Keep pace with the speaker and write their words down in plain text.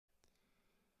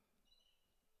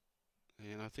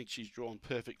And I think she's drawn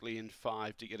perfectly in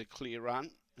 5 to get a clear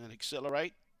run and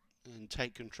accelerate and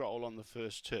take control on the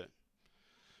first turn.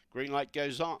 Green light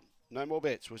goes on. No more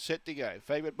bets. We're set to go.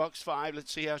 Favourite box 5.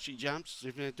 Let's see how she jumps.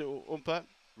 Oompa.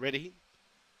 Ready.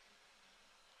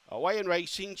 Away and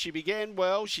racing. She began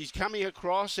well. She's coming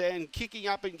across and kicking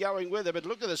up and going with her. But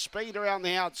look at the speed around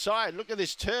the outside. Look at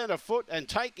this turn of foot and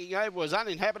taking over. Was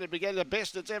Uninhabited began the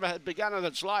best it's ever had begun in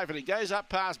its life. And it goes up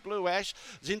past Blue Ash.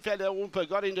 Zinfandel Oompa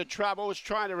got into trouble. Was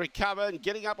trying to recover and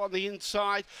getting up on the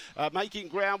inside. Making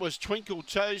ground was Twinkle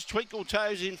Toes. Twinkle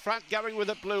Toes in front going with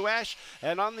it Blue Ash.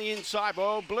 And on the inside,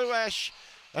 well, Blue Ash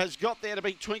has got there to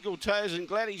beat Twinkle Toes and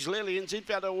Gladys Lillian's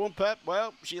Zinfandel Oompa.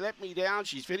 Well, she let me down.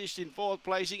 She's finished in 4th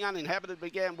placing. Uninhabited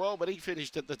began well, but he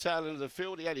finished at the tail end of the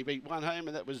field. He only beat one home,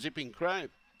 and that was Zipping Chrome.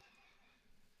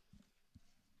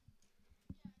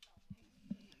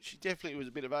 She definitely was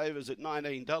a bit of overs at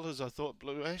 $19, I thought,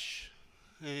 Blue Ash.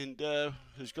 And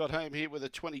has got home here with a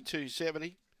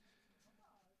 22.70.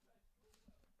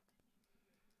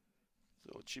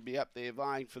 Thought she'd be up there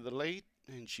vying for the lead,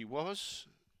 and she was.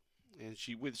 And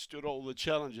she withstood all the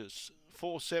challenges.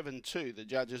 472, the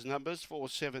judges' numbers,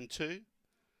 472.